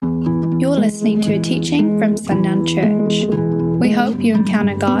You're listening to a teaching from Sundown Church. We hope you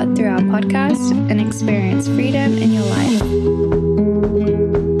encounter God through our podcast and experience freedom in your life.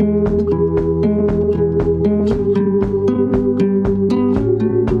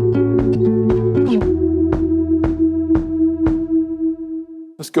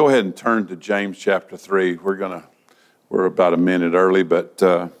 Let's go ahead and turn to James chapter 3. We're about a minute early, but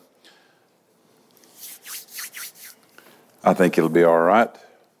I think it'll be all right.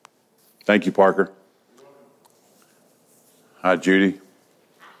 Thank you, Parker. Hi, Judy.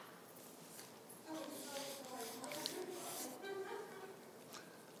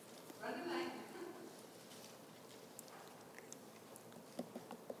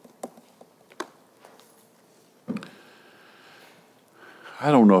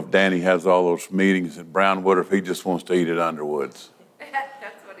 I don't know if Danny has all those meetings at Brownwood or if he just wants to eat at Underwood's.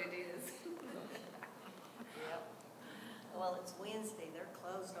 That's what it is. Yep. Well, it's Wednesday. They're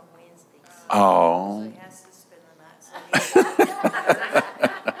closed on Wednesdays. Oh. So he has to spend the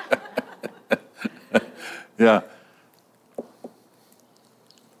night. Yeah.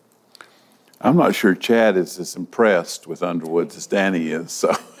 I'm not sure Chad is as impressed with Underwood's as Danny is,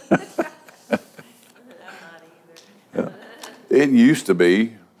 so. I'm not either. It used to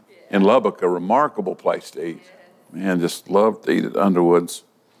be, in Lubbock, a remarkable place to eat. Man, just loved to eat at Underwood's.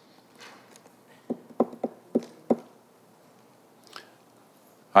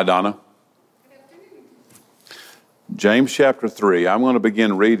 Hi, Donna. James chapter 3. I'm going to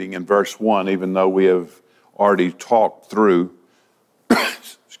begin reading in verse 1, even though we have already talked through,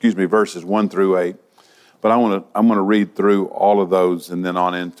 verses 1 through 8. But I'm going to read through all of those and then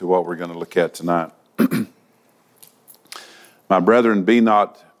on into what we're going to look at tonight. My brethren, be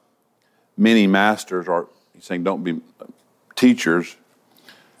not many masters, or he's saying don't be teachers,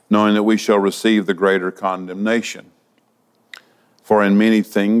 knowing that we shall receive the greater condemnation. For in many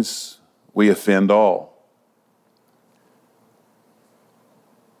things we offend all.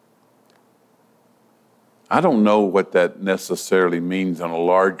 I don't know what that necessarily means on a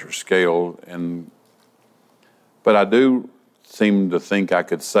larger scale, but I do seem to think I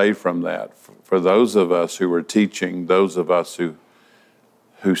could say from that, for those of us who are teaching, those of us who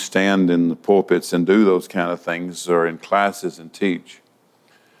stand in the pulpits and do those kind of things, or in classes and teach,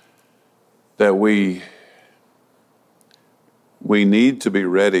 that we need to be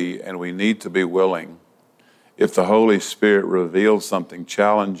ready and we need to be willing. If the Holy Spirit reveals something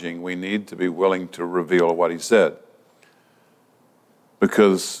challenging, we need to be willing to reveal what He said.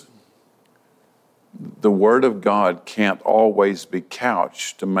 Because the Word of God can't always be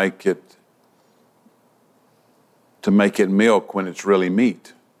couched to make it milk when it's really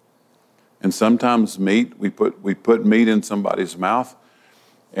meat. And sometimes meat, we put meat in somebody's mouth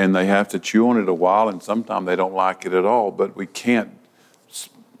and they have to chew on it a while, and sometimes they don't like it at all. But we can't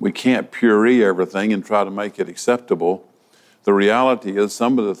puree everything and try to make it acceptable. The reality is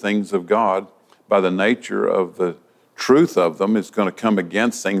some of the things of God, by the nature of the truth of them, is going to come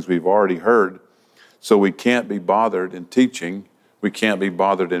against things we've already heard. So we can't be bothered in teaching, we can't be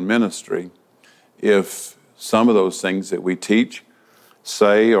bothered in ministry if some of those things that we teach,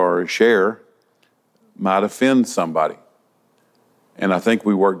 say, or share might offend somebody. And I think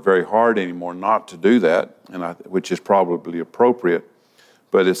we work very hard anymore not to do that, which is probably appropriate.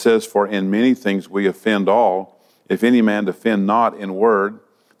 But it says, for in many things we offend all. If any man offend not in word,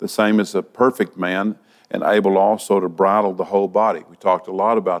 the same as a perfect man, and able also to bridle the whole body. We talked a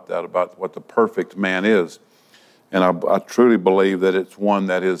lot about that, about what the perfect man is. And I truly believe that it's one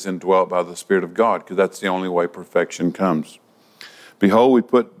that is indwelt by the Spirit of God, because that's the only way perfection comes. Behold, we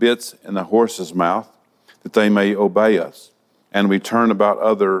put bits in the horse's mouth, that they may obey us, and we turn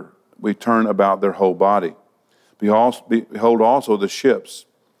about their whole body. Behold also the ships,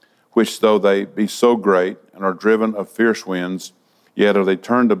 which though they be so great, and are driven of fierce winds, yet are they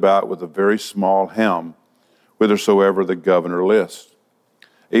turned about with a very small helm, whithersoever the governor lists.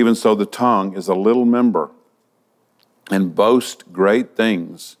 Even so the tongue is a little member, and boasts great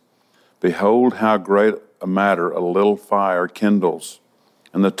things. Behold how great a matter a little fire kindles.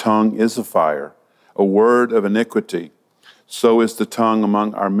 And the tongue is a fire, a word of iniquity. So is the tongue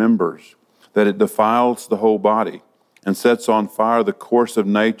among our members, that it defiles the whole body, and sets on fire the course of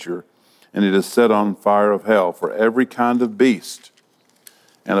nature, and it is set on fire of hell. For every kind of beast,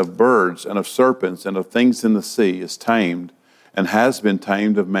 and of birds, and of serpents, and of things in the sea is tamed, and has been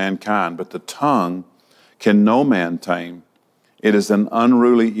tamed of mankind. But the tongue can no man tame. It is an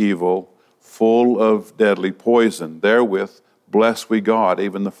unruly evil, full of deadly poison. Therewith bless we God,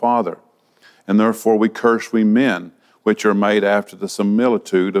 even the Father. And therefore we curse we men, which are made after the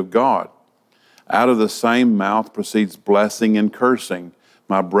similitude of God. Out of the same mouth proceeds blessing and cursing.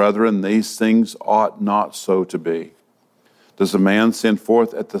 My brethren, these things ought not so to be. Does a man send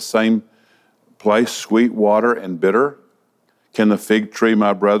forth at the same place sweet water and bitter? Can the fig tree,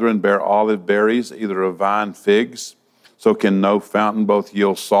 my brethren, bear olive berries, either a vine figs? So can no fountain both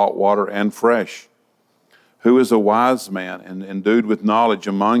yield salt water and fresh? Who is a wise man and endued with knowledge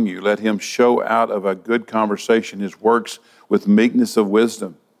among you? Let him show out of a good conversation his works with meekness of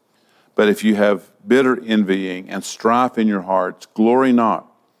wisdom. But if you have bitter envying and strife in your hearts, glory not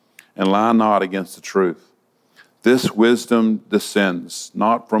and lie not against the truth. This wisdom descends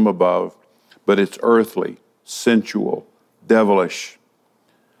not from above, but it's earthly, sensual, devilish.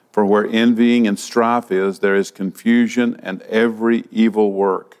 For where envying and strife is, there is confusion and every evil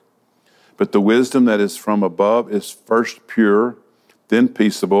work. But the wisdom that is from above is first pure, then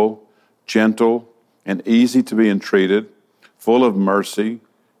peaceable, gentle, and easy to be entreated, full of mercy,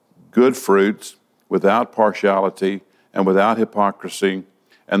 good fruits, without partiality and without hypocrisy,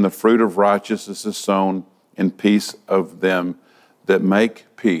 and the fruit of righteousness is sown in peace of them that make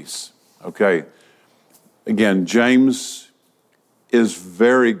peace. Okay, again, James is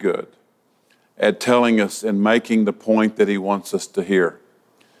very good at telling us and making the point that he wants us to hear.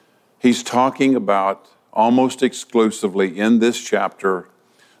 He's talking about almost exclusively in this chapter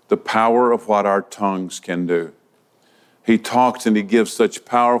the power of what our tongues can do. He talks and he gives such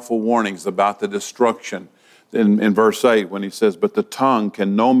powerful warnings about the destruction in verse 8 when he says, but the tongue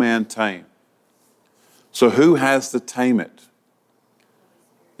can no man tame. So who has to tame it?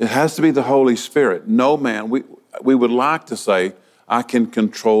 It has to be the Holy Spirit. No man. We would like to say, I can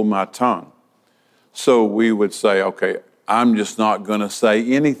control my tongue. So we would say, okay, I'm just not going to say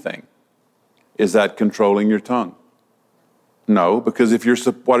anything. Is that controlling your tongue? No, because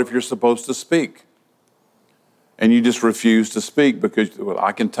what if you're supposed to speak? And you just refuse to speak because, well,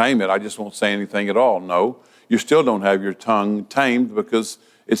 I can tame it. I just won't say anything at all. No, you still don't have your tongue tamed because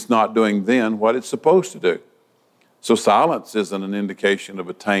it's not doing then what it's supposed to do. So silence isn't an indication of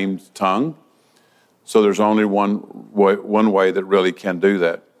a tamed tongue. So there's only one way that really can do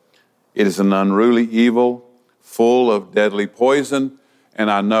that. It is an unruly evil, full of deadly poison, and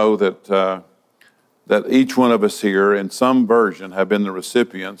I know that each one of us here, in some version, have been the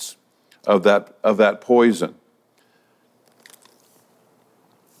recipients of that poison.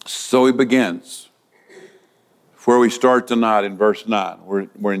 So he begins. Where we start tonight in verse 9,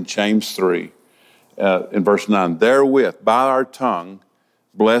 we're in James 3, in verse 9. Therewith, by our tongue,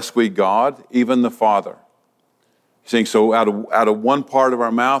 bless we God, even the Father. See, so out of one part of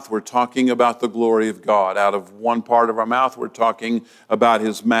our mouth, we're talking about the glory of God. Out of one part of our mouth, we're talking about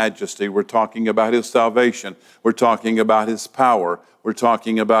His majesty. We're talking about His salvation. We're talking about His power. We're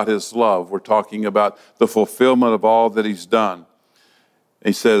talking about His love. We're talking about the fulfillment of all that He's done.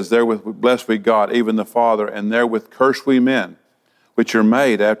 He says, therewith bless we God, even the Father, and therewith curse we men, which are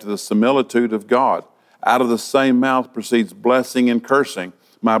made after the similitude of God. Out of the same mouth proceeds blessing and cursing.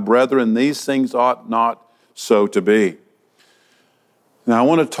 My brethren, these things ought not so to be. Now I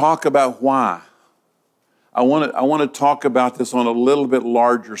want to talk about why. I want to talk about this on a little bit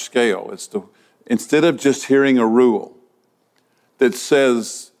larger scale. Instead of just hearing a rule that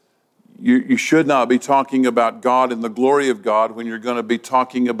says you should not be talking about God and the glory of God when you're going to be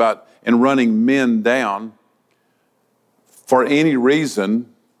talking about and running men down for any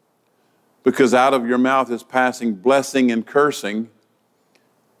reason, because out of your mouth is passing blessing and cursing.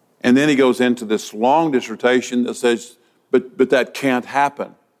 And then he goes into this long dissertation that says, but that can't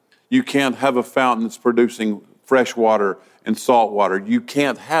happen. You can't have a fountain that's producing fresh water and salt water. You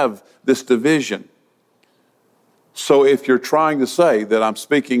can't have this division. So if you're trying to say that I'm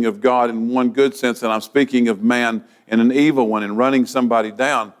speaking of God in one good sense and I'm speaking of man in an evil one and running somebody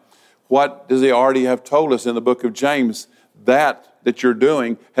down, what does he already have told us in the book of James? That you're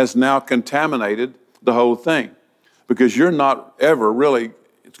doing has now contaminated the whole thing. Because you're not ever really,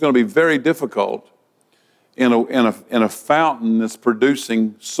 it's going to be very difficult in a fountain that's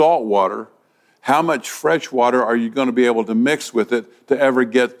producing salt water. How much fresh water are you going to be able to mix with it to ever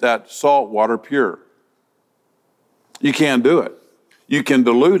get that salt water pure? You can't do it. You can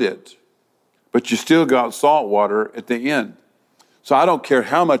dilute it, but you still got salt water at the end. So I don't care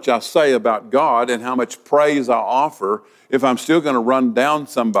how much I say about God and how much praise I offer, if I'm still going to run down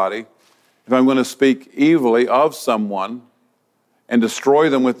somebody, if I'm going to speak evilly of someone and destroy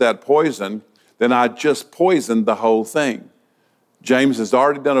them with that poison, then I just poisoned the whole thing. James has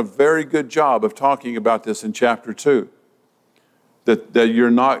already done a very good job of talking about this in chapter 2. That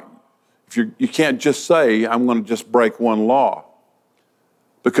you're not, you can't just say, I'm going to just break one law.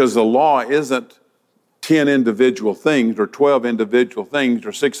 Because the law isn't 10 individual things or 12 individual things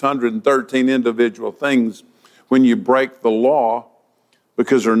or 613 individual things when you break the law,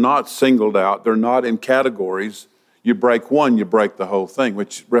 because they're not singled out. They're not in categories. You break one, you break the whole thing,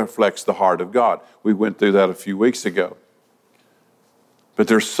 which reflects the heart of God. We went through that a few weeks ago. But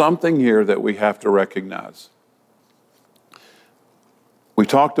there's something here that we have to recognize. We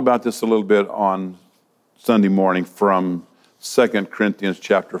talked about this a little bit on Sunday morning from 2 Corinthians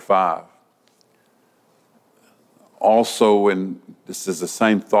chapter 5. Also, this is the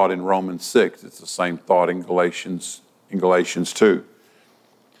same thought in Romans 6. It's the same thought in Galatians 2.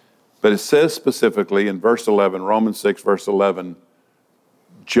 But it says specifically in verse 11, Romans 6, verse 11,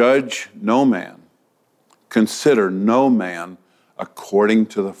 judge no man, consider no man according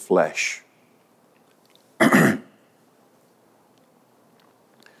to the flesh.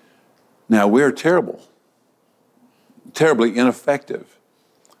 Now, we're terribly ineffective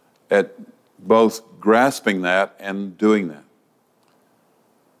at both grasping that and doing that.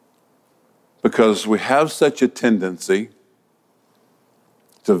 Because we have such a tendency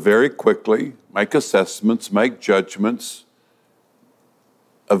to very quickly make assessments, make judgments,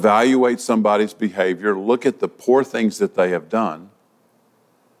 evaluate somebody's behavior, look at the poor things that they have done.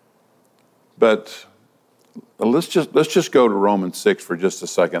 But let's just go to Romans 6 for just a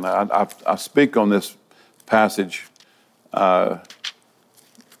second. I speak on this passage a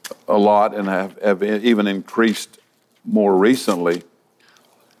lot, and have even increased more recently.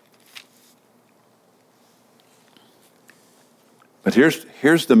 But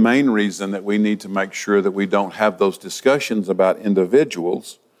here's the main reason that we need to make sure that we don't have those discussions about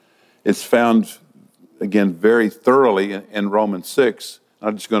individuals. It's found, again, very thoroughly in Romans 6.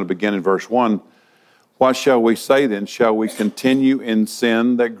 I'm just going to begin in verse 1. What shall we say then? Shall we continue in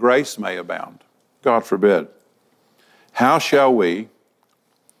sin that grace may abound? God forbid. How shall we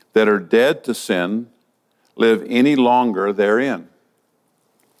that are dead to sin live any longer therein?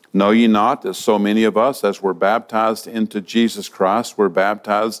 Know ye not that so many of us as were baptized into Jesus Christ were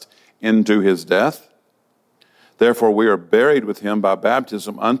baptized into his death? Therefore we are buried with him by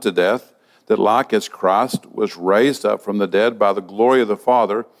baptism unto death, that like as Christ was raised up from the dead by the glory of the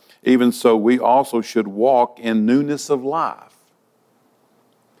Father, even so we also should walk in newness of life.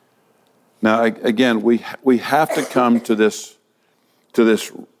 Now again, we have to come to this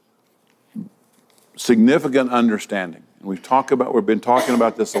significant understanding. We've been talking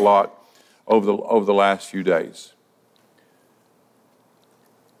about this a lot over the last few days.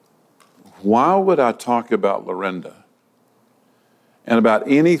 Why would I talk about Lorinda and about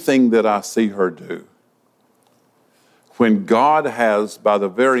anything that I see her do when God has, by the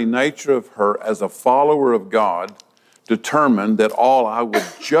very nature of her as a follower of God, determined that all I would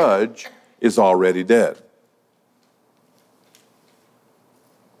judge is already dead?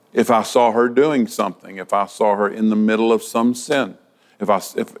 If I saw her doing something, if I saw her in the middle of some sin, if I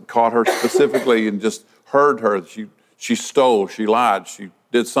caught her specifically and just heard her, she stole, she lied, she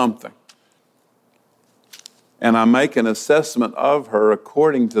did something, and I make an assessment of her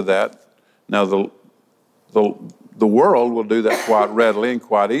according to that, now the world will do that quite readily and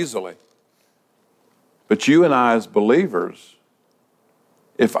quite easily. But you and I as believers,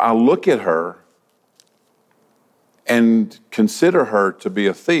 if I look at her and consider her to be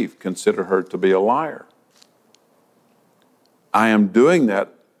a thief, consider her to be a liar, I am doing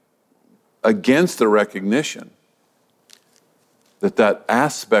that against the recognition that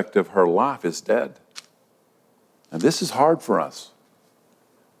aspect of her life is dead. And this is hard for us.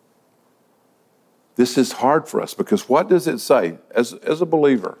 This is hard for us because what does it say as a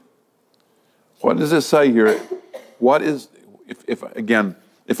believer? What does it say here? What is,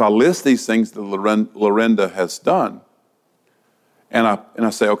 if I list these things that Lorinda has done, and I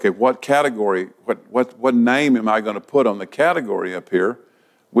say, okay, what category, what name am I going to put on the category up here?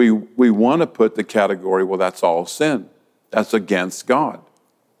 We want to put the category, well, that's all sin. That's against God.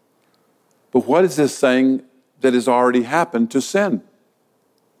 But what is this saying that has already happened to sin?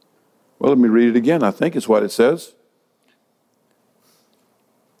 Well, let me read it again. I think it's what it says.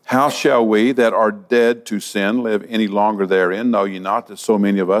 How shall we that are dead to sin live any longer therein? Know ye not that so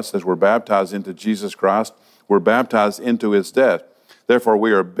many of us as were baptized into Jesus Christ were baptized into his death? Therefore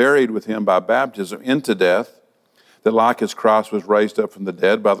we are buried with him by baptism into death, that like as Christ was raised up from the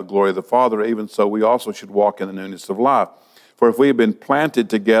dead by the glory of the Father, even so we also should walk in the newness of life. For if we have been planted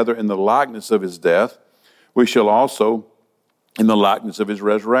together in the likeness of his death, we shall also in the likeness of his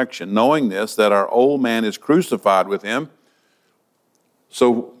resurrection, knowing this, that our old man is crucified with him.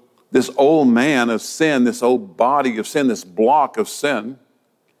 So this old man of sin, this old body of sin, this block of sin,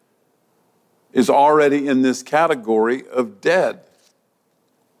 is already in this category of dead.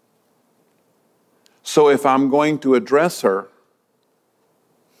 So if I'm going to address her,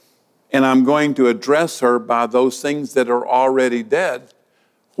 and I'm going to address her by those things that are already dead,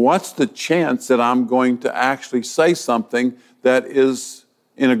 what's the chance that I'm going to actually say something that is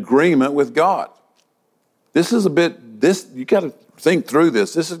in agreement with God? This is you got to think through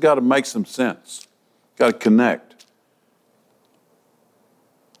this. This has got to make some sense. Got to connect.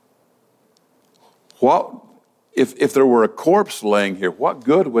 What if there were a corpse laying here, what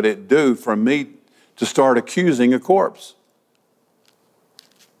good would it do for me to start accusing a corpse?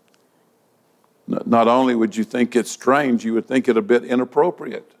 Not only would you think it's strange, you would think it a bit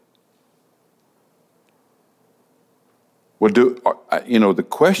inappropriate. Well, the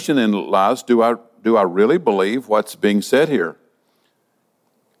question lies, do I really believe what's being said here?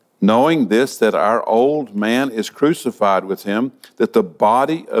 Knowing this, that our old man is crucified with him, that the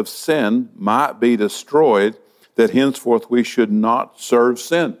body of sin might be destroyed, that henceforth we should not serve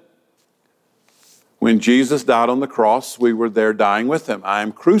sin. When Jesus died on the cross, we were there dying with him. I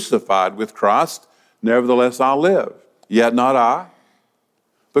am crucified with Christ, nevertheless I live. Yet not I,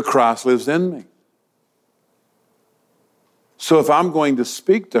 but Christ lives in me. So if I'm going to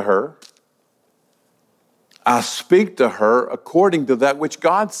speak to her, I speak to her according to that which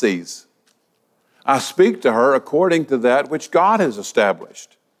God sees. I speak to her according to that which God has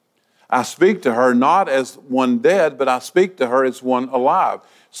established. I speak to her not as one dead, but I speak to her as one alive.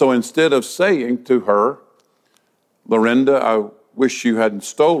 So instead of saying to her, Lorinda, I wish you hadn't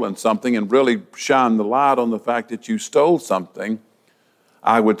stolen something, and really shine the light on the fact that you stole something,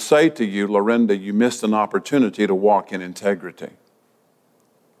 I would say to you, Lorinda, you missed an opportunity to walk in integrity.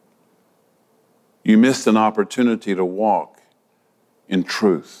 You missed an opportunity to walk in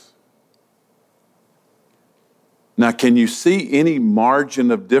truth. Now, can you see any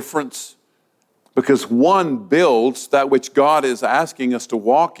margin of difference? Because one builds that which God is asking us to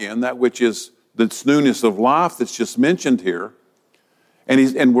walk in, that which is this newness of life that's just mentioned here,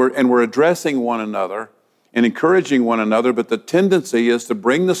 and we're addressing one another and encouraging one another, but the tendency is to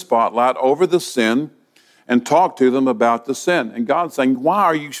bring the spotlight over the sin and talk to them about the sin. And God's saying, why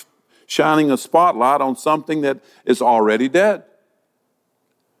are you shining a spotlight on something that is already dead?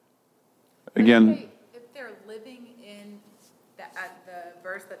 Again, if they're living in the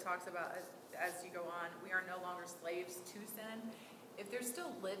verse that talks about as you go on, we are no longer slaves to sin. If they're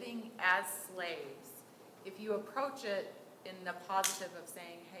still living as slaves, if you approach it in the positive of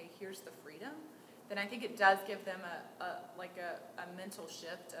saying, hey, here's the freedom, then I think it does give them a mental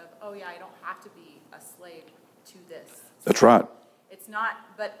shift of, oh yeah, I don't have to be a slave to this. That's right. It's not,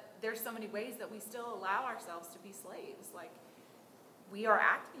 but there's so many ways that we still allow ourselves to be slaves. Like, we are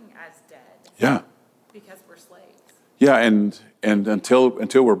acting as dead. Yeah. Because we're slaves. Yeah, and until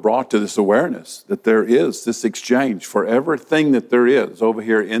we're brought to this awareness that there is this exchange for everything that there is over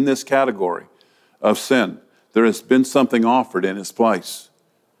here in this category of sin, there has been something offered in its place.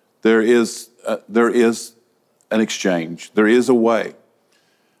 There is an exchange. There is a way.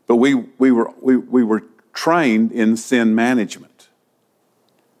 But we were trained in sin management.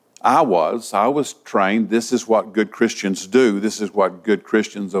 I was trained, this is what good Christians do. This is what good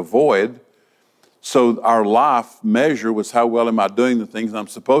Christians avoid. So our life measure was how well am I doing the things I'm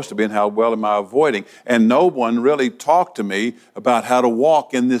supposed to be and how well am I avoiding. And no one really talked to me about how to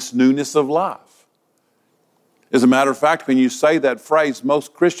walk in this newness of life. As a matter of fact, when you say that phrase,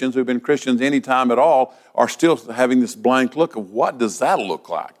 most Christians who've been Christians any time at all are still having this blank look of what does that look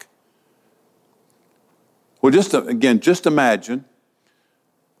like? Well, just imagine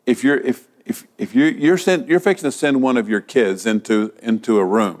if you're fixing to send one of your kids into a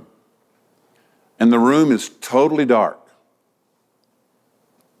room, and the room is totally dark.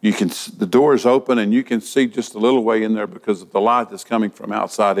 The door is open and you can see just a little way in there because of the light that's coming from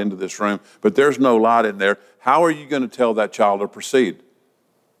outside into this room, but there's no light in there. How are you going to tell that child to proceed?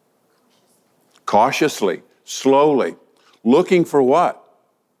 Cautiously, slowly, looking for what?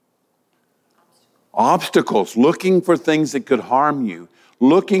 Obstacles, looking for things that could harm you,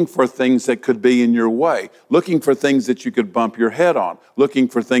 looking for things that could be in your way, looking for things that you could bump your head on, looking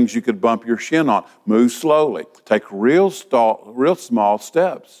for things you could bump your shin on. Move slowly. Take real small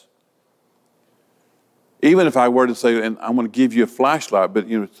steps. Even if I were to say, and I'm going to give you a flashlight, but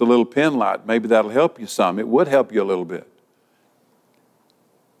it's a little pen light, maybe that'll help you some. It would help you a little bit.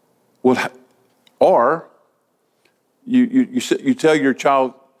 Well, or you tell your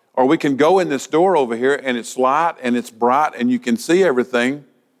child, or we can go in this door over here and it's light and it's bright and you can see everything.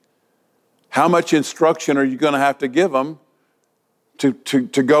 How much instruction are you going to have to give them to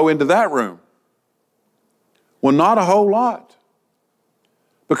go into that room? Well, not a whole lot.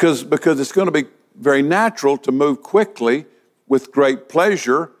 Because it's going to be very natural to move quickly with great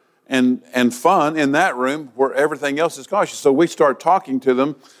pleasure and fun in that room where everything else is cautious. So we start talking to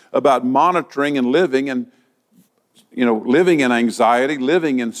them about monitoring and living and living in anxiety,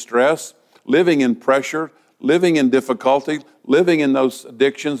 living in stress, living in pressure, living in difficulty, living in those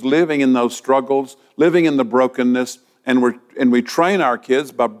addictions, living in those struggles, living in the brokenness. And we train our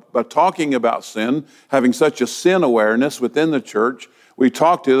kids by talking about sin, having such a sin awareness within the church. We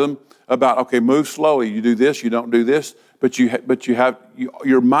talk to them about, okay, move slowly. You do this, you don't do this, but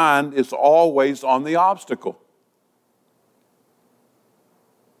your mind is always on the obstacle.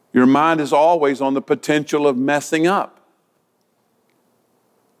 Your mind is always on the potential of messing up.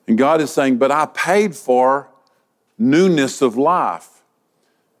 And God is saying, but I paid for newness of life.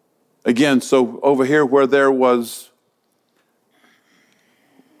 Again, so over here where there's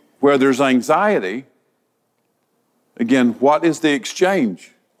anxiety, again, what is the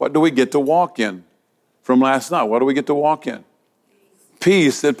exchange? What do we get to walk in from last night? What do we get to walk in?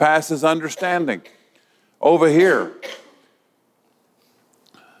 Peace that passes understanding. Over here,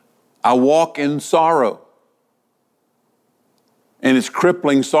 I walk in sorrow. And it's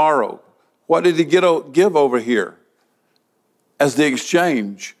crippling sorrow. What did he give over here? As the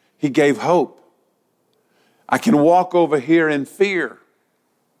exchange, he gave hope. I can walk over here in fear.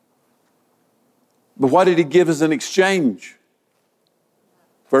 But what did he give as an exchange?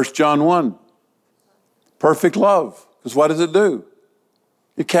 1 John 1. Perfect love. Because what does it do?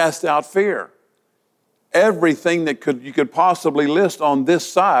 It casts out fear. Everything that you could possibly list on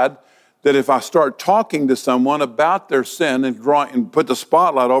this side, that if I start talking to someone about their sin and put the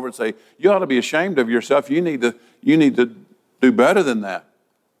spotlight over it and say, you ought to be ashamed of yourself, you need to do better than that.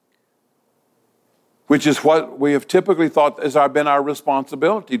 Which is what we have typically thought has been our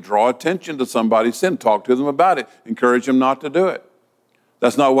responsibility. Draw attention to somebody's sin, talk to them about it, encourage them not to do it.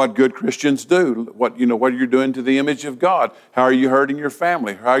 That's not what good Christians do. What you're doing to the image of God. How are you hurting your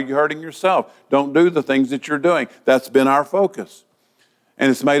family? How are you hurting yourself? Don't do the things that you're doing. That's been our focus. And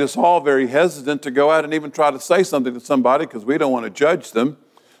it's made us all very hesitant to go out and even try to say something to somebody because we don't want to judge them.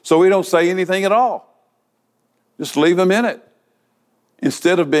 So we don't say anything at all. Just leave them in it.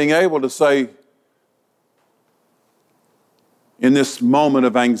 Instead of being able to say, in this moment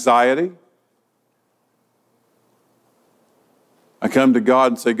of anxiety, I come to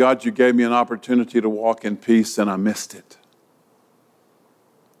God and say, God, you gave me an opportunity to walk in peace and I missed it.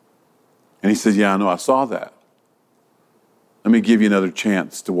 And he says, yeah, I know, I saw that. Let me give you another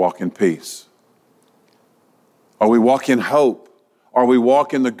chance to walk in peace. Or we walk in hope. Or we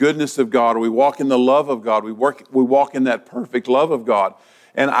walk in the goodness of God. Or we walk in the love of God. We walk in that perfect love of God.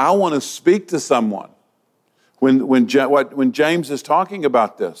 And I want to speak to someone. When James is talking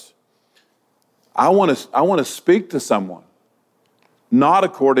about this, I want to speak to someone. Not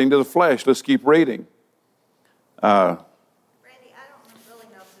according to the flesh. Let's keep reading. Randy, I don't really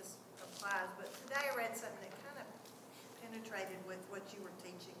know if this applies, but today I read something that kind of penetrated with what you were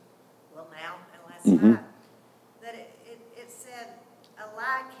teaching, well now and last night, that it said a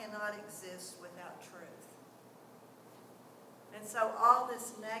lie cannot exist without truth. And so all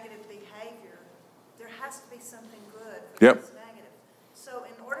this negative behavior, there has to be something good for this negative. So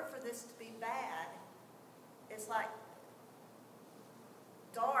in order for this to be bad, it's like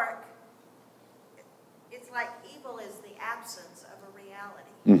dark, it's like evil is the absence of a reality.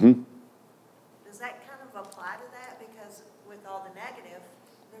 Mm-hmm. Does that kind of apply to that? Because with all the negative,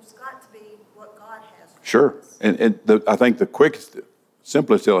 there's got to be what God has for Sure. us. And I think the quickest,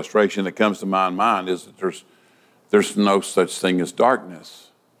 simplest illustration that comes to my mind is that there's no such thing as darkness.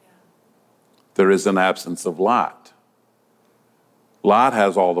 Yeah. There is an absence of light. Light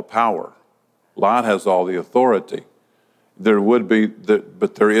has all the power. Light has all the authority.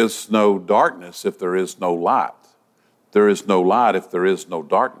 But there is no darkness if there is no light. There is no light if there is no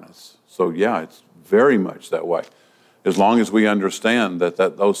darkness. So yeah, it's very much that way. As long as we understand that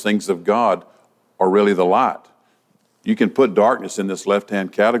those things of God are really the light. You can put darkness in this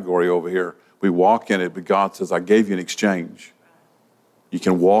left-hand category over here. We walk in it, but God says, I gave you an exchange. You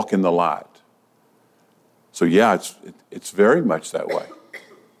can walk in the light. So yeah, it's very much that way.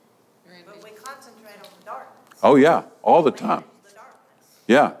 But we concentrate on the darkness. Oh yeah, all the time. The darkness.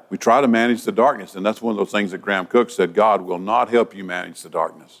 Yeah, we try to manage the darkness, and that's one of those things that Graham Cook said, God will not help you manage the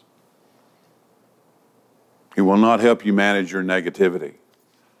darkness. He will not help you manage your negativity.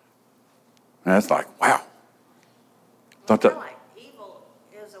 And that's like, wow. I feel like evil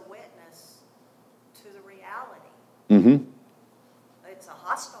is a witness to the reality. Mm-hmm. It's a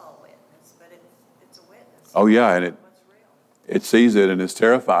hostile witness, but it's a witness. Oh yeah, and What's real. it sees it and is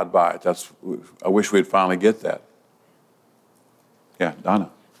terrified by it. I wish we'd finally get that. Yeah, Donna.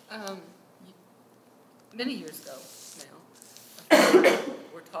 Many years ago now,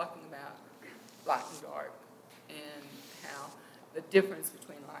 we're talking about light and dark and how the difference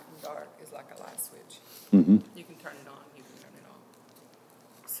between light and dark is like a light switch. Mm-hmm. You can turn it on, you can turn it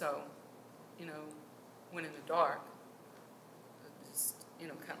off. So, you know, when in the dark, just, you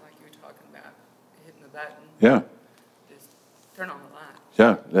know, kind of like you were talking about, hitting the button. Yeah. Just turn on the light.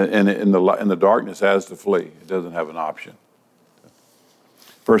 Yeah, and in the darkness has to flee. It doesn't have an option.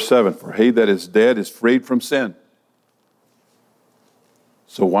 Verse 7, for he that is dead is freed from sin.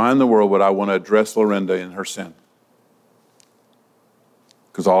 So why in the world would I want to address Lorinda in her sin?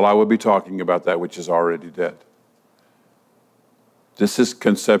 Because all I would be talking about that which is already dead. This is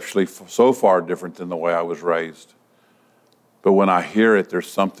conceptually so far different than the way I was raised. But when I hear it,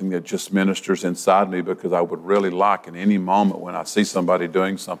 there's something that just ministers inside me, because I would really like in any moment when I see somebody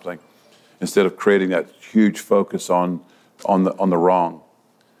doing something, instead of creating that huge focus on the wrong,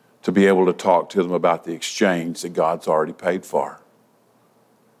 to be able to talk to them about the exchange that God's already paid for.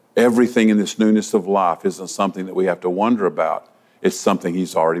 Everything in this newness of life isn't something that we have to wonder about. It's something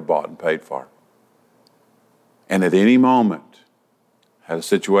he's already bought and paid for. And at any moment, I had a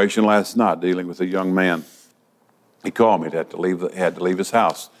situation last night dealing with a young man. He called me. He had to leave his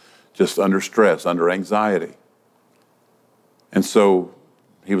house, just under stress, under anxiety. And so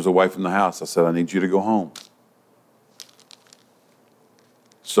he was away from the house. I said, I need you to go home.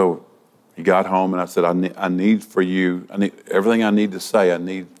 So he got home, and I said, I need everything I need to say, I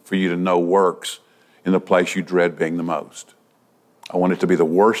need for you to know works in the place you dread being the most. I want it to be the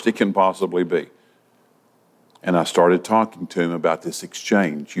worst it can possibly be. And I started talking to him about this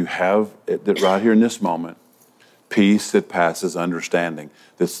exchange. You have it right here in this moment, peace that passes understanding,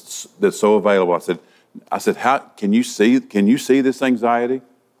 that's so available. I said, how can you see this anxiety?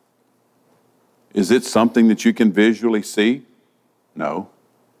 Is it something that you can visually see? No.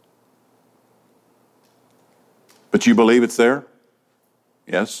 But you believe it's there?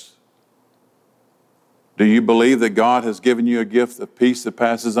 Yes. Do you believe that God has given you a gift of peace that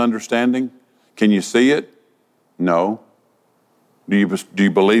passes understanding? Can you see it? No. Do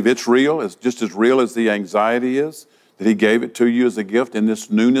you believe it's real? It's just as real as the anxiety is? That he gave it to you as a gift in this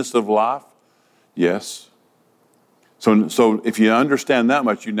newness of life? Yes. So if you understand that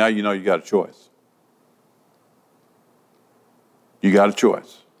much, now you know you got a choice. You got a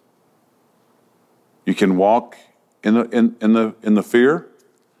choice. You can walk in the fear,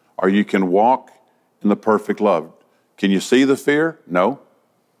 or you can walk in the perfect love. Can you see the fear? No.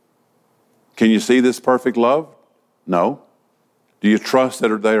 Can you see this perfect love? No. Do you trust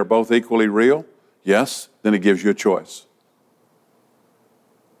that they are both equally real? Yes. Then it gives you a choice.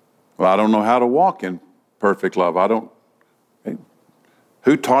 Well, I don't know how to walk in perfect love.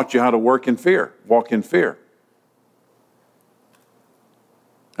 Who taught you how to walk in fear?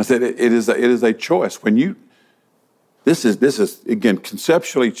 I said it is a choice. This is again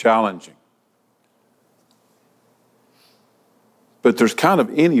conceptually challenging. But there's kind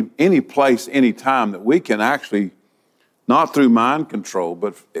of any place, any time that we can actually, not through mind control,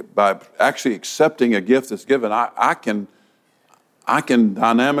 but by actually accepting a gift that's given, I can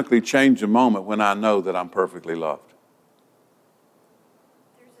dynamically change a moment when I know that I'm perfectly loved.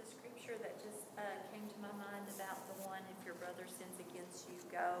 There's a scripture that just came to my mind about the one, if your brother sins against you,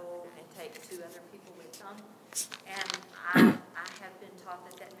 go and take 2 other people with them. And I have been taught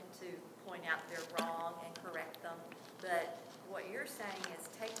that meant to point out their wrong and correct them. But what you're saying is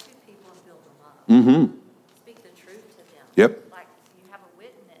take 2 people and build them up. Mm-hmm. Speak the truth to them. Yep. Like you have a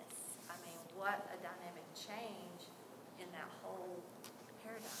witness. I mean, what a dynamic change in that whole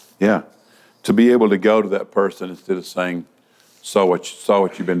paradigm. Yeah. To be able to go to that person instead of saying, saw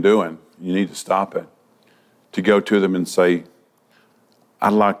what you've been doing, you need to stop it. To go to them and say,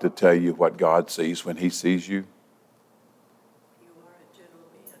 I'd like to tell you what God sees when he sees you. You are a gentle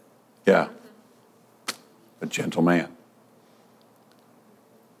man. Yeah. A gentle man.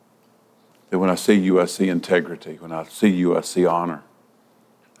 That when I see you, I see integrity. When I see you, I see honor.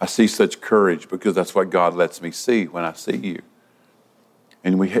 I see such courage, because that's what God lets me see when I see you.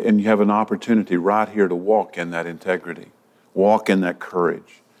 And you have an opportunity right here to walk in that integrity, walk in that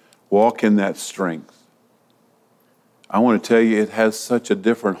courage, walk in that strength. I want to tell you, it has such a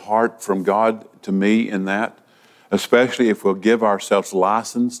different heart from God to me in that, especially if we'll give ourselves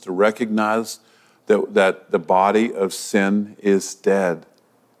license to recognize that the body of sin is dead.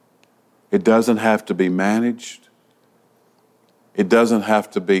 It doesn't have to be managed. It doesn't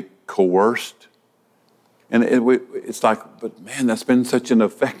have to be coerced. And it's like, but man, that's been such an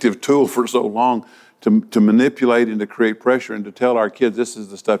effective tool for so long to manipulate and to create pressure and to tell our kids, this is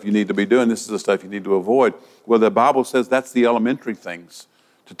the stuff you need to be doing, this is the stuff you need to avoid. Well, the Bible says that's the elementary things,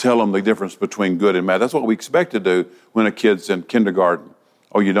 to tell them the difference between good and bad. That's what we expect to do when a kid's in kindergarten.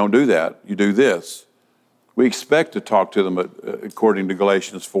 Oh, you don't do that, you do this. We expect to talk to them, according to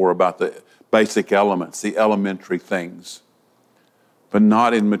Galatians 4, about the basic elements, the elementary things. But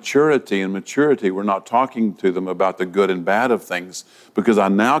not in maturity. In maturity, we're not talking to them about the good and bad of things, because I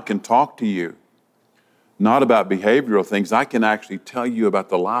now can talk to you not about behavioral things. I can actually tell you about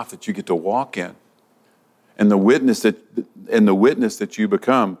the life that you get to walk in and the witness that you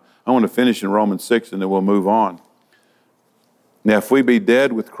become. I want to finish in Romans 6 and then we'll move on. Now, if we be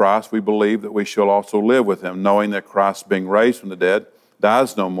dead with Christ, we believe that we shall also live with him, knowing that Christ, being raised from the dead,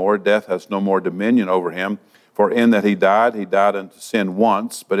 dies no more. Death has no more dominion over him. For in that he died unto sin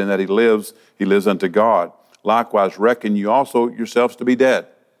once, but in that he lives unto God. Likewise, reckon you also yourselves to be dead.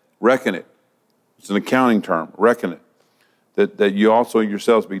 Reckon it. It's an accounting term. Reckon it. That you also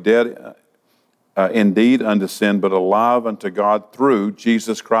yourselves be dead indeed unto sin, but alive unto God through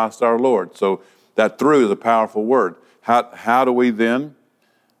Jesus Christ our Lord. So that through is a powerful word. How do we then,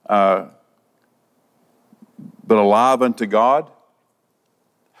 but alive unto God?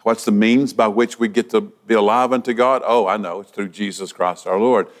 What's the means by which we get to be alive unto God? Oh, I know. It's through Jesus Christ our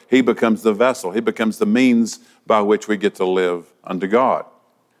Lord. He becomes the vessel. He becomes the means by which we get to live unto God.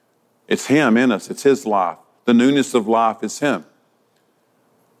 It's him in us. It's his life. The newness of life is him.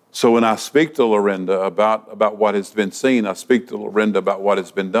 So when I speak to Lorinda about what has been seen, I speak to Lorinda about what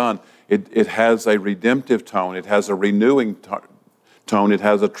has been done, it has a redemptive tone. It has a renewing tone. It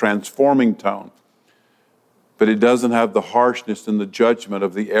has a transforming tone. But it doesn't have the harshness and the judgment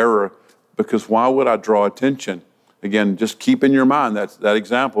of the error, because why would I draw attention? Again, just keep in your mind that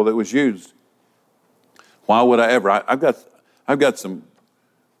example that was used. Why would I ever? I've got some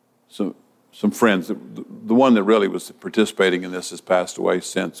friends. The one that really was participating in this has passed away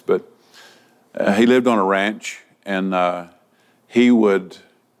since, but he lived on a ranch, and he would,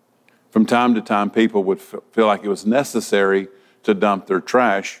 from time to time, people would feel like it was necessary to dump their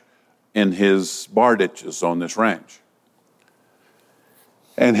trash in his bar ditches on this ranch.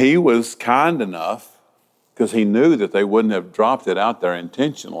 And he was kind enough, because he knew that they wouldn't have dropped it out there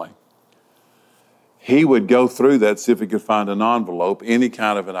intentionally. He would go through that, see if he could find an envelope, any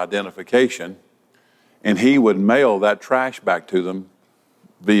kind of an identification, and he would mail that trash back to them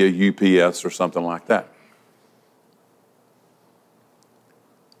via UPS or something like that.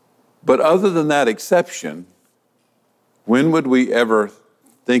 But other than that exception, when would we ever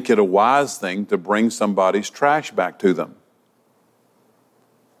think it a wise thing to bring somebody's trash back to them?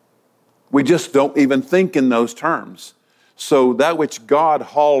 We just don't even think in those terms. So that which God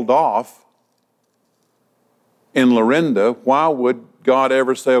hauled off in Lorinda, why would God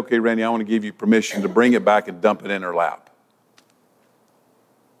ever say, okay, Randy, I want to give you permission to bring it back and dump it in her lap?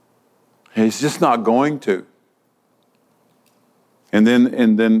 He's just not going to. And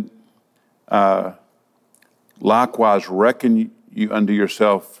then likewise, reckon you unto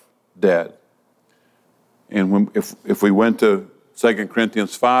yourself dead. And if we went to 2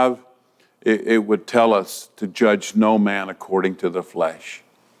 Corinthians 5, it would tell us to judge no man according to the flesh.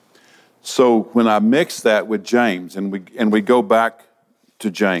 So when I mix that with James, and we go back to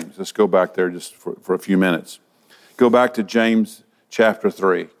James, let's go back there just for a few minutes. Go back to James chapter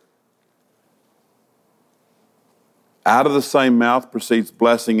 3. Out of the same mouth proceeds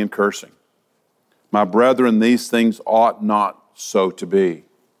blessing and cursing. My brethren, these things ought not so to be.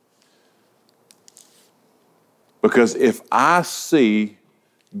 Because if I see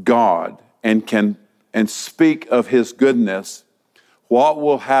God and speak of his goodness, what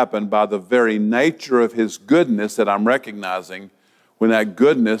will happen by the very nature of his goodness that I'm recognizing, when that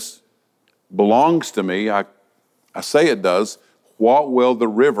goodness belongs to me, I say it does, what will the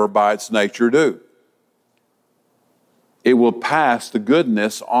river by its nature do? It will pass the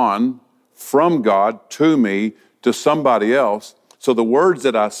goodness on from God to me to somebody else. So the words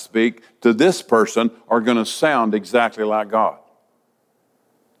that I speak to this person are going to sound exactly like God.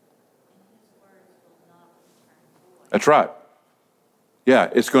 That's right. Yeah,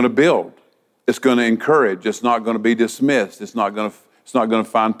 it's going to build. It's going to encourage. It's not going to be dismissed. It's not going to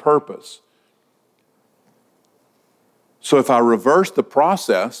find purpose. So if I reverse the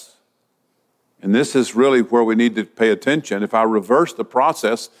process, and this is really where we need to pay attention, if I reverse the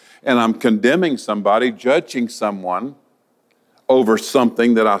process and I'm condemning somebody, judging someone over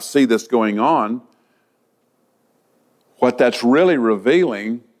something that I see that's going on, what that's really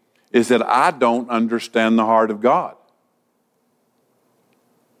revealing is that I don't understand the heart of God.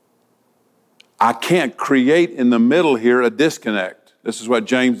 I can't create in the middle here a disconnect. This is what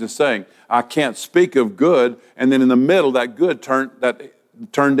James is saying. I can't speak of good, and then in the middle, that good turned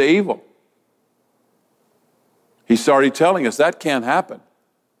to evil. He's already telling us that can't happen.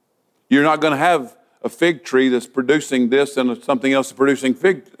 You're not going to have a fig tree that's producing this and something else producing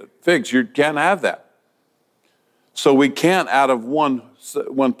figs. You can't have that. So we can't, out of one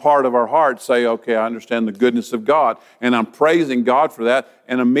part of our heart, say, okay, I understand the goodness of God, and I'm praising God for that,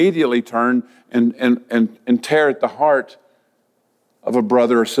 and immediately turn and tear at the heart of a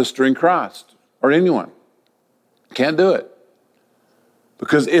brother or sister in Christ, or anyone. Can't do it.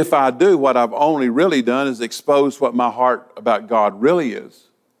 Because if I do, what I've only really done is expose what my heart about God really is.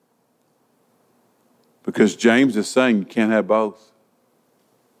 Because James is saying you can't have both.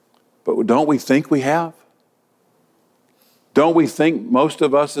 But don't we think we have? Don't we think, most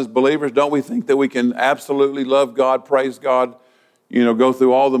of us as believers, don't we think that we can absolutely love God, praise God, go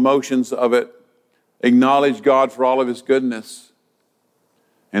through all the motions of it, acknowledge God for all of His goodness?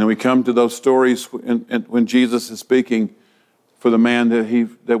 And we come to those stories when Jesus is speaking for the man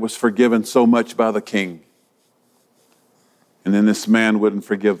that was forgiven so much by the king. And then this man wouldn't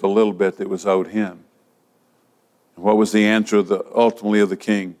forgive the little bit that was owed him. And what was the answer ultimately of the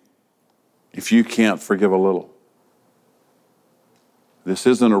king? If you can't forgive a little. This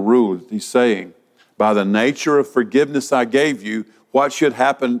isn't a rule. He's saying, by the nature of forgiveness I gave you, what should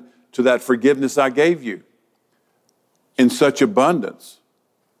happen to that forgiveness I gave you? In such abundance.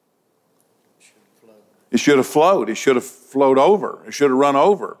 It should have flowed. It should have flowed over. It should have run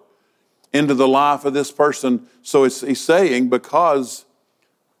over into the life of this person. So he's saying, because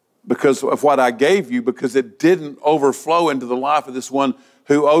of what I gave you, because it didn't overflow into the life of this one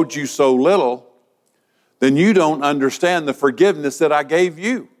who owed you so little, then you don't understand the forgiveness that I gave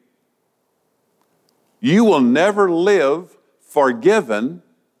you. You will never live forgiven.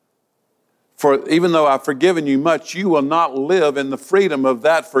 For even though I've forgiven you much, you will not live in the freedom of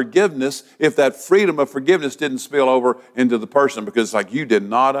that forgiveness if that freedom of forgiveness didn't spill over into the person, because it's like you did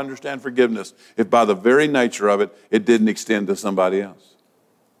not understand forgiveness if by the very nature of it, it didn't extend to somebody else.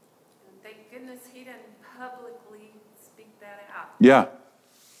 Thank goodness he didn't publicly speak that out. Yeah.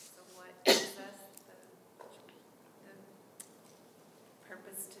 So what gives us the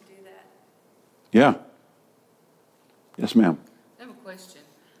purpose to do that? Yeah. Yes, ma'am. I have a question.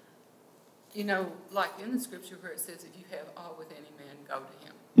 Like in the scripture where it says, if you have aught with any man, go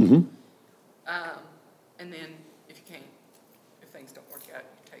to him. Mm-hmm. And then if things don't work out,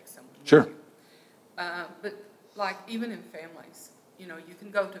 you take someone with Sure. you. But like even in families, you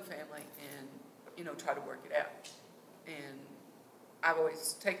can go to family and, try to work it out. And I've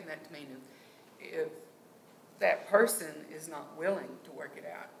always taken that to mean if that person is not willing to work it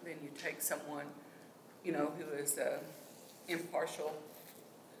out, then you take someone, who is impartial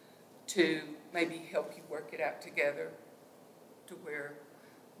to maybe help you work it out together to where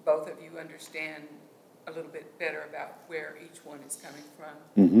both of you understand a little bit better about where each one is coming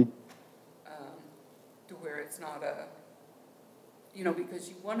from. Mm-hmm. To where it's not because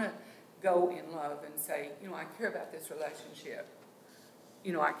you want to go in love and say, I care about this relationship.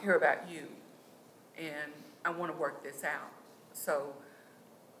 I care about you and I want to work this out. So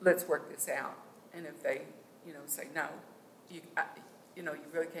let's work this out. And if they, say no, you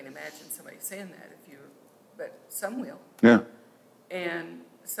really can't imagine somebody saying that but some will. Yeah. And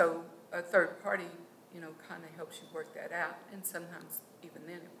so a third party, kind of helps you work that out. And sometimes even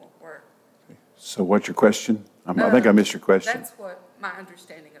then it won't work. So what's your question? I think I missed your question. That's what my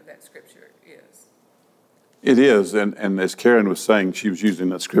understanding of that scripture is. It is. And as Karen was saying, she was using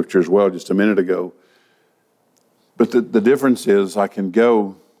that scripture as well just a minute ago. But the difference is I can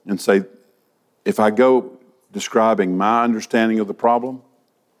go and say, if I go describing my understanding of the problem,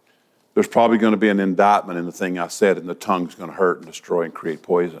 there's probably going to be an indictment in the thing I said, and the tongue's going to hurt and destroy and create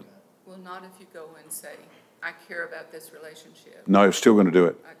poison. Well, not if you go and say, I care about this relationship. No, you're still going to do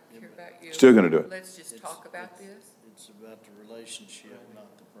it. I care about you. Still going to do it. Let's just talk about this. It's about the relationship, not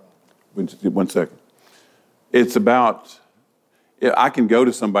the problem. 1 second. It's about, I can go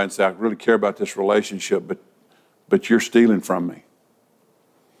to somebody and say, I really care about this relationship, but you're stealing from me.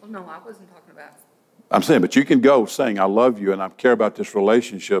 Well, no, I wasn't talking about. I'm saying, but you can go saying, I love you and I care about this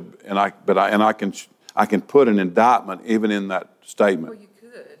relationship, and I can put an indictment even in that statement. Well, you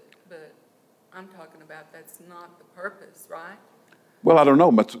could, but I'm talking about that's not the purpose, right? Well, I don't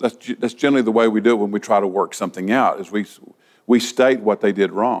know. But that's generally the way we do it when we try to work something out, is we state what they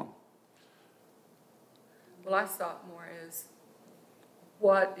did wrong. Well, I saw it more as,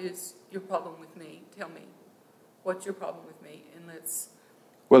 what is your problem with me? Tell me, what's your problem with me? And let's.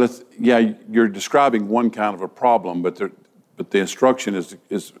 Well, you're describing one kind of a problem, but the instruction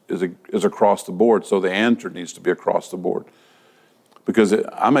is across the board. So the answer needs to be across the board, because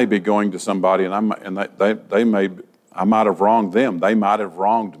I may be going to somebody and I might have wronged them. They might have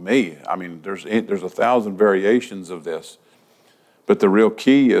wronged me. I mean, there's 1,000 variations of this, but the real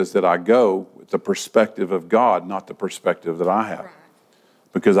key is that I go with the perspective of God, not the perspective that I have. Right.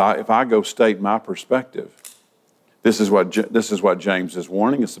 Because if I go state my perspective, This is what James is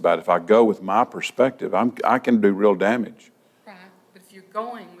warning us about. If I go with my perspective, I can do real damage. Right. But if you're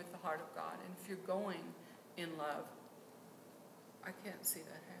going with the heart of God, and if you're going in love, I can't see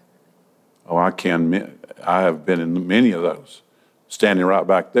that happening. Oh, I can. I have been in many of those. Standing right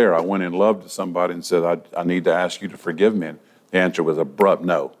back there, I went in love to somebody and said, I need to ask you to forgive me. And the answer was abrupt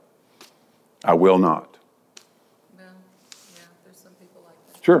no. I will not. Well, yeah, there's some people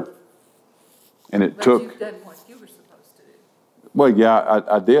like that. Sure. And it But took... you've done what you were supposed to do. Well, yeah,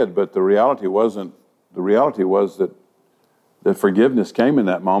 I did, but the reality was that the forgiveness came in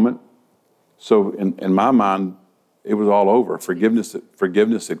that moment. So in my mind, it was all over. Forgiveness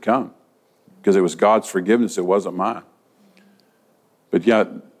had come because it was God's forgiveness. It wasn't mine. But yeah,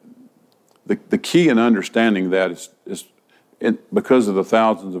 the key in understanding that is because of the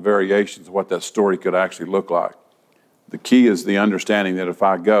thousands of variations of what that story could actually look like. The key is the understanding that if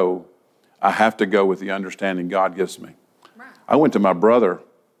I go, I have to go with the understanding God gives me. Right. I went to my brother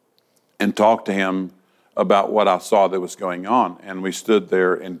and talked to him about what I saw that was going on, and we stood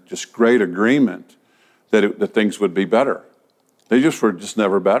there in just great agreement that things would be better. They were just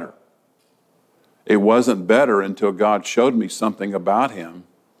never better. It wasn't better until God showed me something about him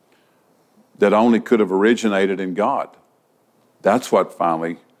that only could have originated in God. That's what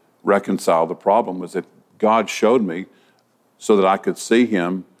finally reconciled the problem, was that God showed me so that I could see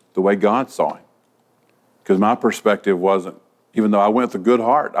him the way God saw him. Because my perspective wasn't, even though I went with a good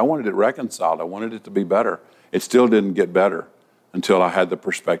heart, I wanted it reconciled. I wanted it to be better. It still didn't get better until I had the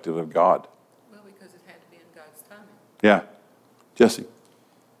perspective of God. Well, because it had to be in God's timing. Yeah. Jesse. In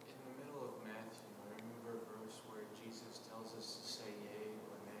the middle of Matthew, I remember a verse where Jesus tells us to say yea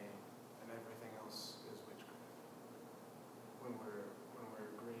or nay, and everything else is witchcraft. When we're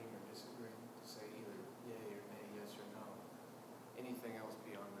agreeing or disagreeing, to say either yea or nay, yes or no. Anything else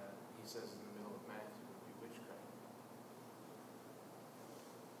beyond that, he says in the middle of Matthew, would be witchcraft.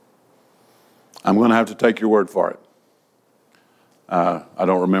 I'm going to have to take your word for it. I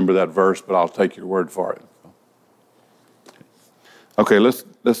don't remember that verse, but I'll take your word for it. Okay,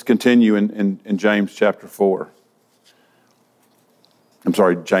 let's continue in James chapter 4. I'm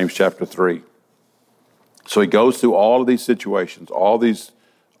sorry, James chapter 3. So he goes through all of these situations, all these,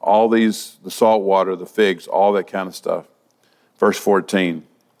 the salt water, the figs, all that kind of stuff. Verse 14.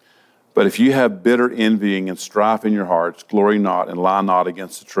 But if you have bitter envying and strife in your hearts, glory not and lie not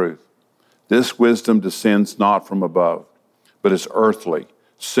against the truth. This wisdom descends not from above, but is earthly,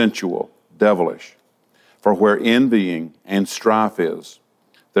 sensual, devilish. For where envying and strife is,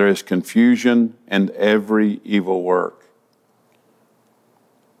 there is confusion and every evil work.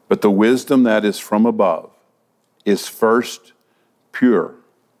 But the wisdom that is from above is first pure,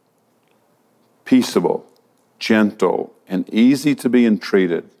 peaceable, gentle, and easy to be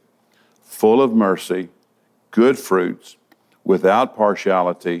entreated, full of mercy, good fruits, without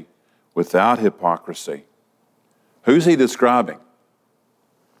partiality, without hypocrisy. Who's he describing?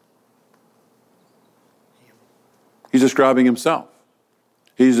 He's describing himself.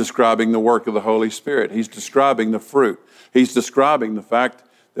 He's describing the work of the Holy Spirit. He's describing the fruit. He's describing the fact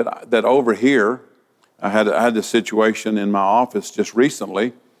that over here, I had this situation in my office just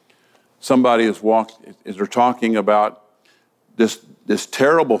recently. Somebody they're talking about this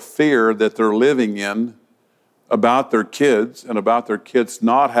terrible fear that they're living in about their kids and about their kids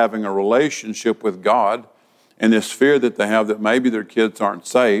not having a relationship with God, and this fear that they have that maybe their kids aren't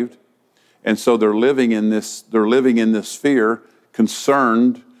saved. And so they're living in this fear,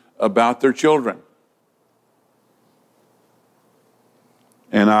 concerned about their children.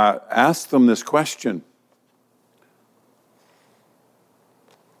 And I asked them this question: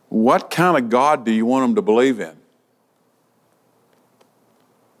 what kind of God do you want them to believe in?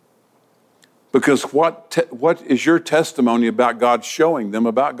 Because what is your testimony about God showing them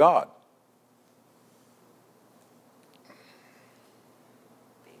about God?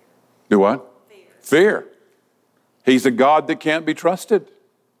 Do what? Fear. He's a God that can't be trusted.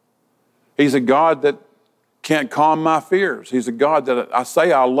 He's a God that can't calm my fears. He's a God that I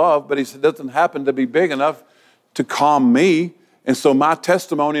say I love, but he doesn't happen to be big enough to calm me. And so my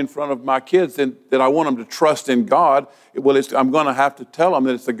testimony in front of my kids that I want them to trust in God, I'm going to have to tell them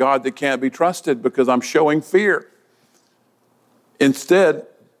that it's a God that can't be trusted because I'm showing fear. Instead,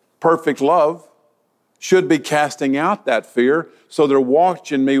 perfect love should be casting out that fear, so they're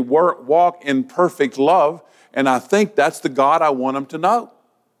watching me walk in perfect love, and I think that's the God I want them to know.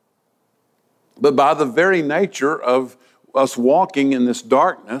 But by the very nature of us walking in this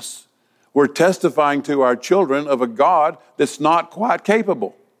darkness, we're testifying to our children of a God that's not quite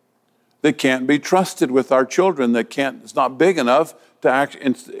capable. that can't be trusted with our children, it's not big enough to act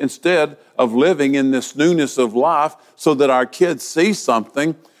instead of living in this newness of life so that our kids see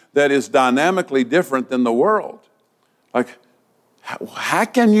something that is dynamically different than the world. Like, how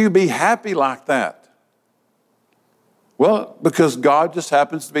can you be happy like that? Well, because God just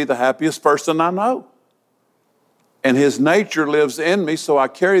happens to be the happiest person I know. And his nature lives in me, so I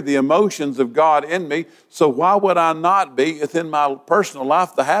carry the emotions of God in me. So why would I not be, within my personal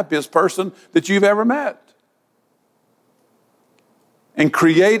life, the happiest person that you've ever met? And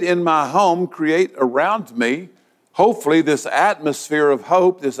create in my home, create around me, hopefully this atmosphere of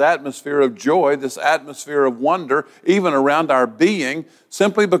hope, this atmosphere of joy, this atmosphere of wonder, even around our being,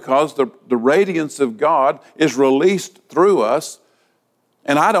 simply because the radiance of God is released through us.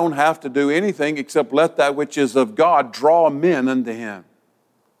 And I don't have to do anything except let that which is of God draw men unto him.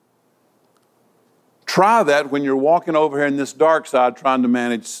 Try that when you're walking over here in this dark side trying to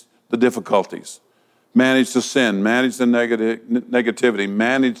manage the difficulties, manage the sin, manage the negativity,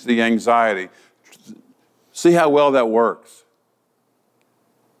 manage the anxiety. See how well that works.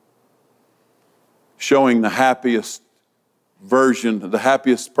 Showing the happiest version, the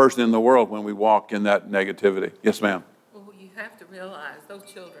happiest person in the world when we walk in that negativity. Yes, ma'am. You have to realize those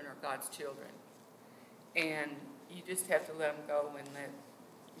children are God's children. And you just have to let them go and let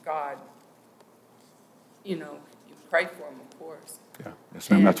God, you pray for them, of course. Yeah, yes,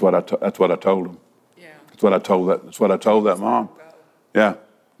 ma'am. That's what I told them. Yeah. That's what I told that mom. Yeah,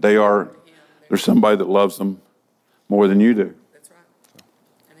 they're somebody that loves them more than you do. That's right.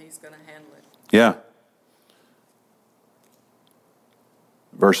 And he's going to handle it. Yeah.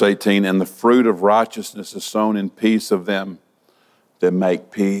 Verse 18, and the fruit of righteousness is sown in peace of them that make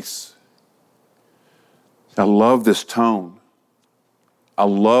peace. I love this tone. I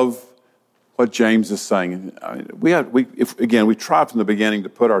love what James is saying. We try from the beginning to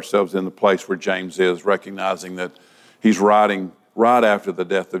put ourselves in the place where James is, recognizing that he's writing right after the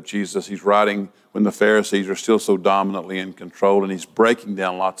death of Jesus. He's writing when the Pharisees are still so dominantly in control, and he's breaking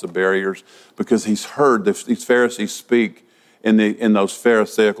down lots of barriers because he's heard these Pharisees speak in those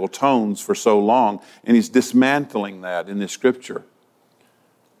Pharisaical tones for so long, and he's dismantling that in the Scripture.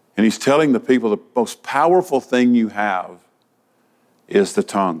 And he's telling the people the most powerful thing you have is the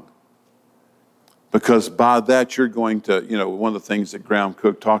tongue. Because by that you're going to, one of the things that Graham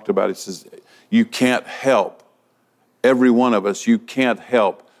Cook talked about, he says, you can't help, every one of us, you can't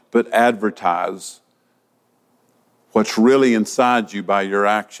help but advertise what's really inside you by your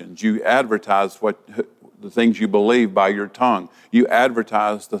actions. You advertise the things you believe by your tongue. You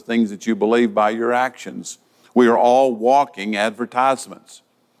advertise the things that you believe by your actions. We are all walking advertisements.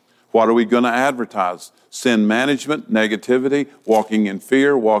 What are we going to advertise? Sin management, negativity, walking in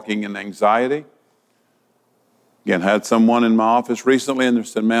fear, walking in anxiety. Again, had someone in my office recently and they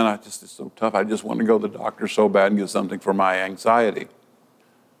said, man, it's so tough. I just want to go to the doctor so bad and get something for my anxiety.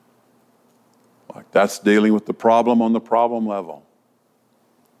 Like, that's dealing with the problem on the problem level.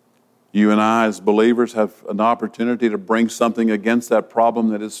 You and I as believers have an opportunity to bring something against that problem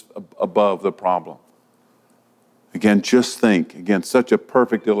that is above the problem. Again, just think, such a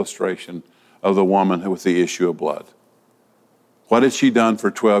perfect illustration of the woman with the issue of blood. What had she done for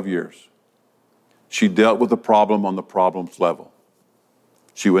 12 years? She dealt with the problem on the problem's level.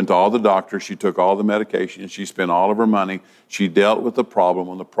 She went to all the doctors, she took all the medication, she spent all of her money. She dealt with the problem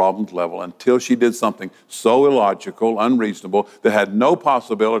on the problem's level until she did something so illogical, unreasonable, that had no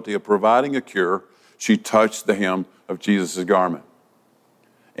possibility of providing a cure. She touched the hem of Jesus' garment.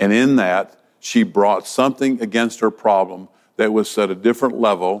 And in that, she brought something against her problem that was at a different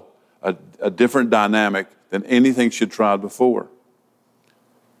level, a different dynamic than anything she'd tried before.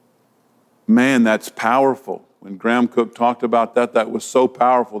 Man, that's powerful. When Graham Cook talked about that was so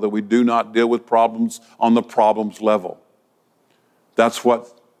powerful that we do not deal with problems on the problem's level. That's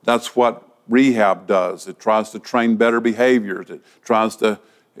what rehab does. It tries to train better behaviors. It tries to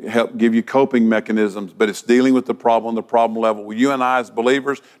help give you coping mechanisms, but it's dealing with the problem on the problem level. Well, you and I as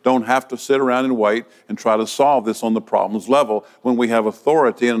believers don't have to sit around and wait and try to solve this on the problem's level when we have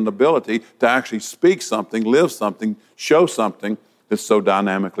authority and an ability to actually speak something, live something, show something that's so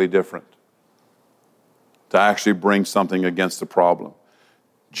dynamically different, to actually bring something against the problem.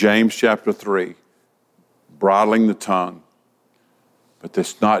 James chapter 3, bridling the tongue, but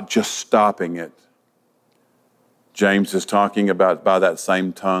it's not just stopping it. James is talking about by that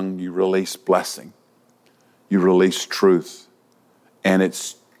same tongue, you release blessing, you release truth, and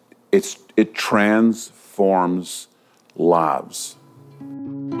it transforms lives.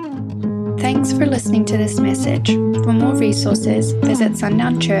 Thanks for listening to this message. For more resources, visit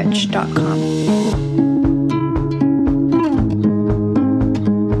sundownchurch.com.